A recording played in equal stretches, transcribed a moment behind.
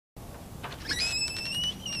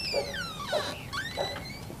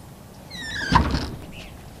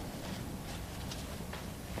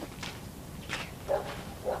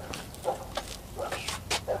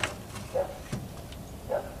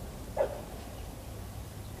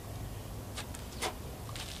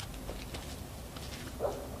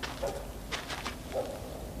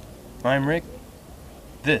I'm Rick.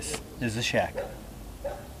 This is The Shack.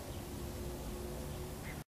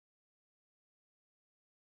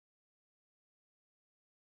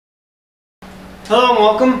 Hello and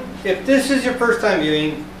welcome. If this is your first time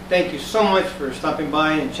viewing, thank you so much for stopping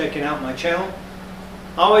by and checking out my channel.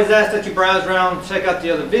 I always ask that you browse around, check out the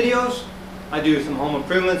other videos. I do some home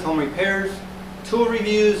improvements, home repairs, tool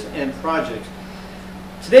reviews, and projects.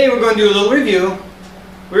 Today we're going to do a little review.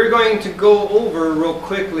 We're going to go over real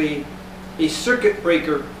quickly a circuit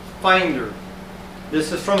breaker finder.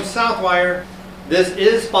 This is from Southwire. This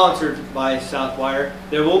is sponsored by Southwire.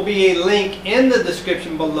 There will be a link in the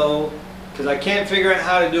description below because I can't figure out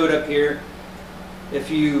how to do it up here. If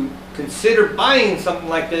you consider buying something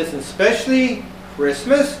like this, especially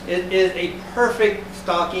Christmas, it is a perfect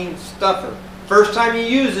stocking stuffer. First time you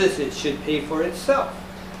use this, it should pay for itself.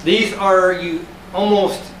 These are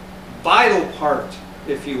almost vital part,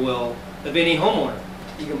 if you will, of any homeowner.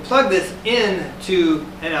 You can plug this into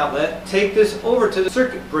an outlet, take this over to the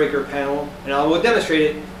circuit breaker panel, and I will demonstrate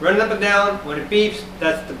it. Run it up and down. When it beeps,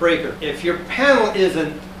 that's the breaker. If your panel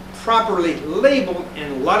isn't properly labeled,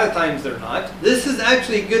 and a lot of times they're not, this is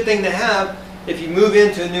actually a good thing to have if you move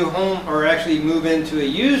into a new home or actually move into a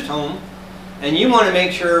used home and you want to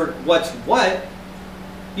make sure what's what.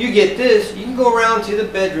 You get this, you can go around to the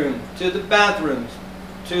bedroom, to the bathrooms,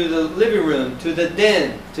 to the living room, to the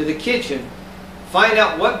den, to the kitchen, find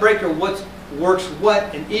out what breaker works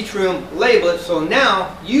what in each room, label it, so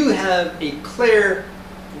now you have a clear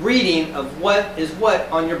reading of what is what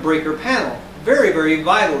on your breaker panel. Very, very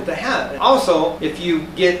vital to have. And also, if you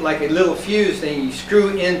get like a little fuse thing you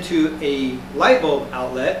screw into a light bulb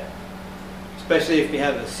outlet, especially if you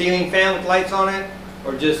have a ceiling fan with lights on it,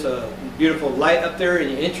 or just a beautiful light up there in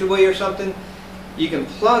your entryway or something, you can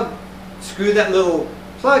screw that little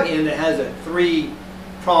plug in that has a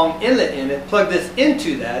 3-prong inlet in it, plug this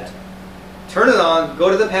into that, turn it on,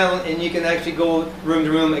 go to the panel, and you can actually go room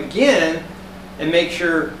to room again and make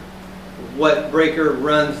sure what breaker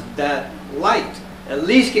runs that light. At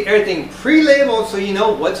least get everything pre-labeled so you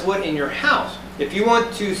know what's what in your house. If you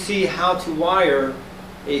want to see how to wire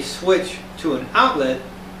a switch to an outlet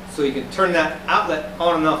so you can turn that outlet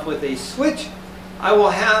on and off with a switch, I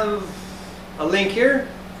will have a link here.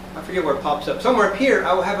 I forget where it pops up. Somewhere up here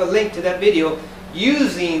I will have a link to that video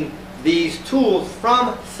using these tools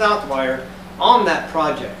from Southwire on that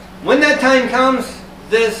project. When that time comes,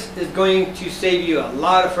 this is going to save you a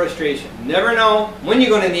lot of frustration. Never know when you're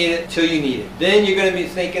going to need it till you need it. Then you're going to be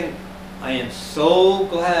thinking, I am so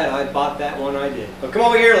glad I bought that one I did. But come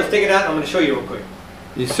over here, let's take it out and I'm going to show you real quick.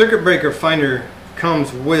 The circuit breaker finder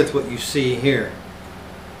comes with what you see here.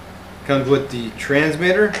 It comes with the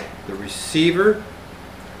transmitter, the receiver,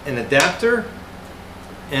 an adapter,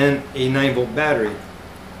 and a 9-volt battery.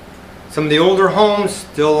 Some of the older homes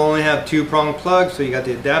still only have 2-prong plugs, so you got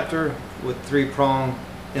the adapter with 3-prong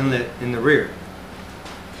inlet in the rear.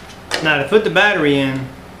 Now to put the battery in,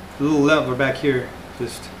 the little lever back here,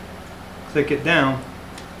 just click it down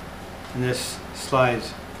and this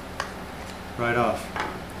slides right off.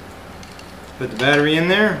 Put the battery in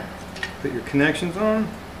there, put your connections on.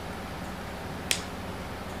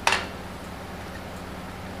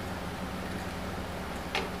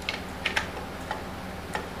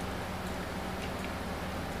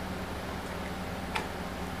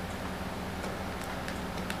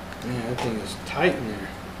 Man, that thing is tight in there.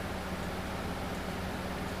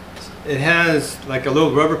 It has like a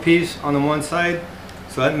little rubber piece on the one side,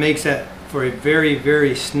 so that makes that for a very,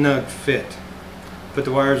 very snug fit. Put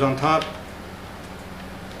the wires on top.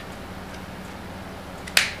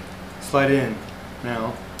 Slide it in.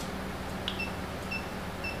 Now,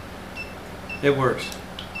 it works.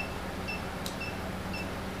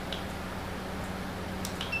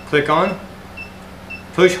 Click on,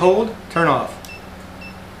 push, hold, turn off.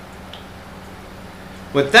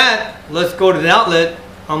 With that, let's go to the outlet.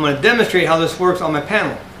 I'm going to demonstrate how this works on my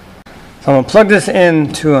panel. So I'm going to plug this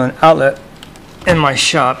into an outlet in my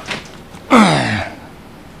shop.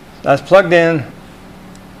 That's plugged in.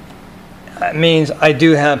 That means I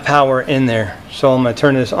do have power in there. So I'm going to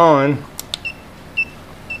turn this on.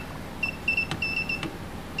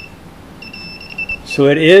 So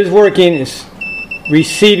it is working. It's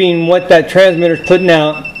receiving what that transmitter is putting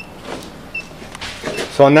out.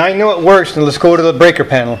 So now you know it works, and let's go to the breaker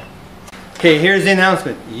panel. Okay, here's the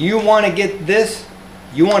announcement. You want to get this,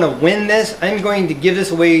 you want to win this, I'm going to give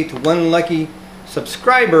this away to one lucky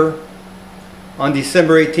subscriber on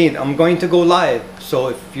December 18th. I'm going to go live. So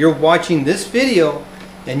if you're watching this video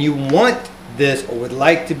and you want this or would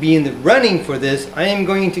like to be in the running for this, I am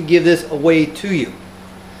going to give this away to you.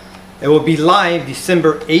 It will be live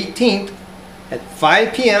December 18th at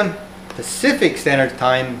 5 p.m. Pacific Standard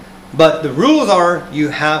Time. But the rules are you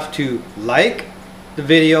have to like the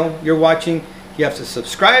video you're watching, you have to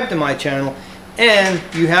subscribe to my channel, and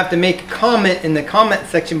you have to make a comment in the comment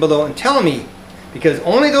section below and tell me, because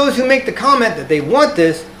only those who make the comment that they want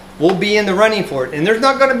this will be in the running for it. And there's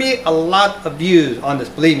not going to be a lot of views on this,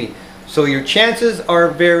 believe me. So your chances are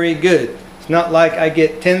very good. It's not like I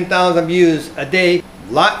get 10,000 views a day.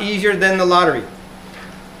 A lot easier than the lottery.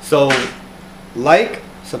 So like,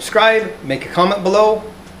 subscribe, make a comment below.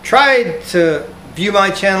 Try to view my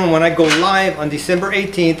channel when I go live on December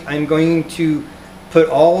 18th. I'm going to put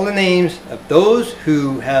all the names of those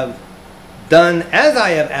who have done as I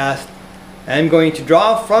have asked. I'm going to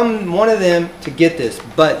draw from one of them to get this,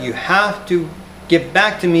 but you have to get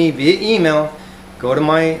back to me via email. Go to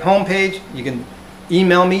my homepage. You can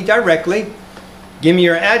email me directly. Give me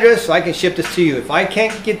your address so I can ship this to you. If I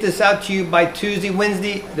can't get this out to you by Tuesday,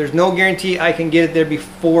 Wednesday, there's no guarantee I can get it there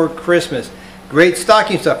before Christmas. Great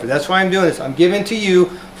stocking stuffer. That's why I'm doing this. I'm giving to you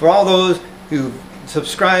for all those who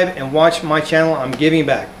subscribe and watch my channel. I'm giving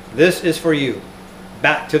back. This is for you.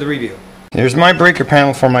 Back to the review. Here's my breaker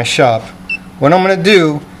panel for my shop. What I'm going to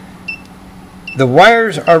do, the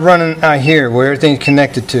wires are running out here where everything's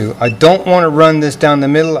connected to. I don't want to run this down the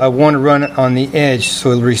middle. I want to run it on the edge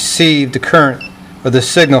so it'll receive the current or the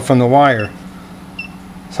signal from the wire.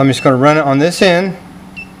 So I'm just going to run it on this end.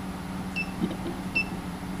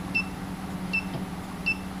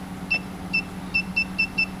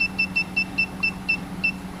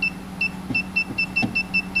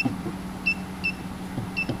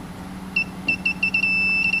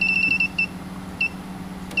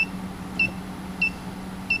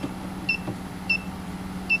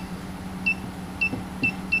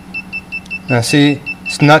 Now see,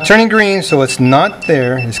 it's not turning green, so it's not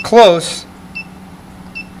there. It's close,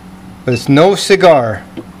 but it's no cigar.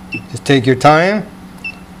 Just take your time.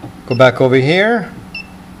 Go back over here.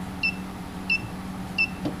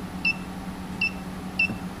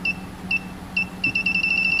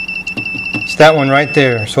 It's that one right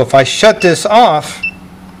there. So if I shut this off,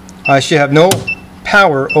 I should have no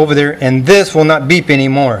power over there, and this will not beep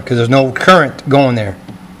anymore because there's no current going there.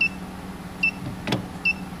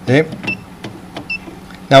 Okay.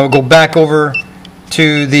 Now we'll go back over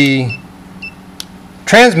to the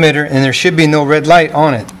transmitter, and there should be no red light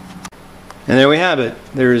on it. And there we have it.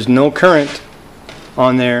 There is no current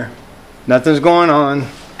on there. Nothing's going on.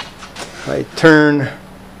 If I turn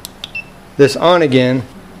this on again,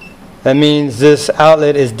 that means this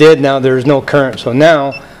outlet is dead now. There is no current. So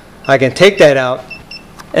now I can take that out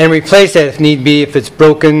and replace that if need be, if it's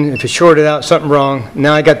broken, if it's shorted out, something wrong.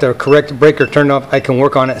 Now I got the correct breaker turned off. I can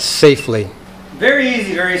work on it safely. Very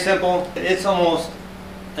easy, very simple. It's almost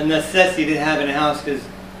a necessity to have in a house because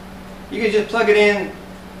you can just plug it in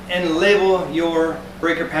and label your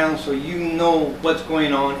breaker panel so you know what's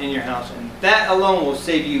going on in your house. And that alone will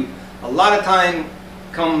save you a lot of time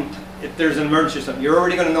come if there's an emergency or something. You're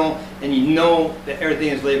already going to know, and you know that everything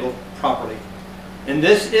is labeled properly. And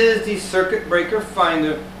this is the circuit breaker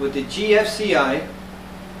finder with the GFCI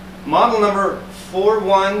model number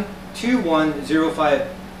 412105.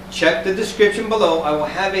 Check the description below. I will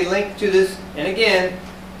have a link to this. And again,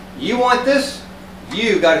 you want this,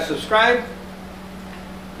 you got to subscribe.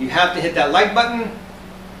 You have to hit that like button,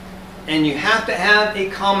 and you have to have a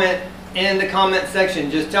comment in the comment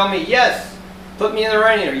section. Just tell me, yes, put me in the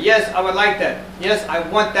running, or yes, I would like that. Yes, I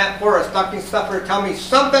want that for a stocking stuffer. Tell me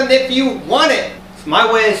something if you want it. It's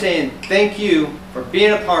my way of saying thank you for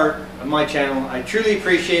being a part of my channel. I truly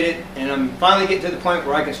appreciate it, and I'm finally getting to the point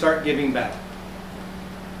where I can start giving back.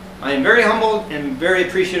 I am very humbled and very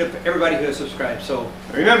appreciative for everybody who has subscribed. So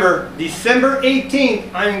remember, December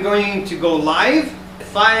 18th, I'm going to go live at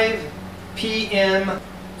 5 p.m.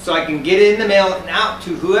 so I can get it in the mail and out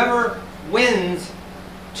to whoever wins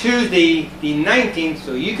Tuesday the 19th,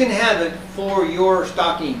 so you can have it for your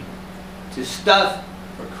stocking to stuff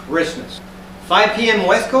for Christmas. 5 p.m.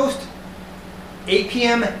 West Coast, 8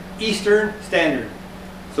 p.m. Eastern Standard.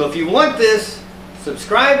 So if you want this,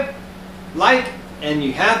 subscribe, like, and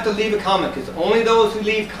you have to leave a comment, because only those who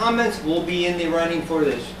leave comments will be in the running for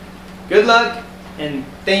this. Good luck, and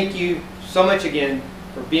thank you so much again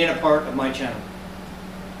for being a part of my channel.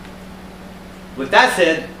 With that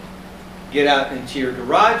said, get out into your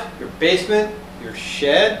garage, your basement, your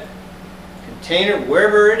shed, container,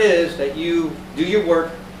 wherever it is that you do your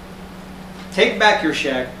work. Take back your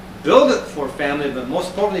shack, build it for family, but most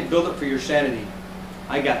importantly, build it for your sanity.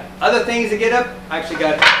 I got other things to get up. I actually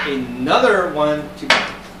got another one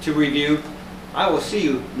to review. I will see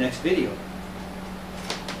you next video.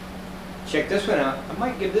 Check this one out. I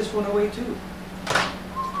might give this one away too.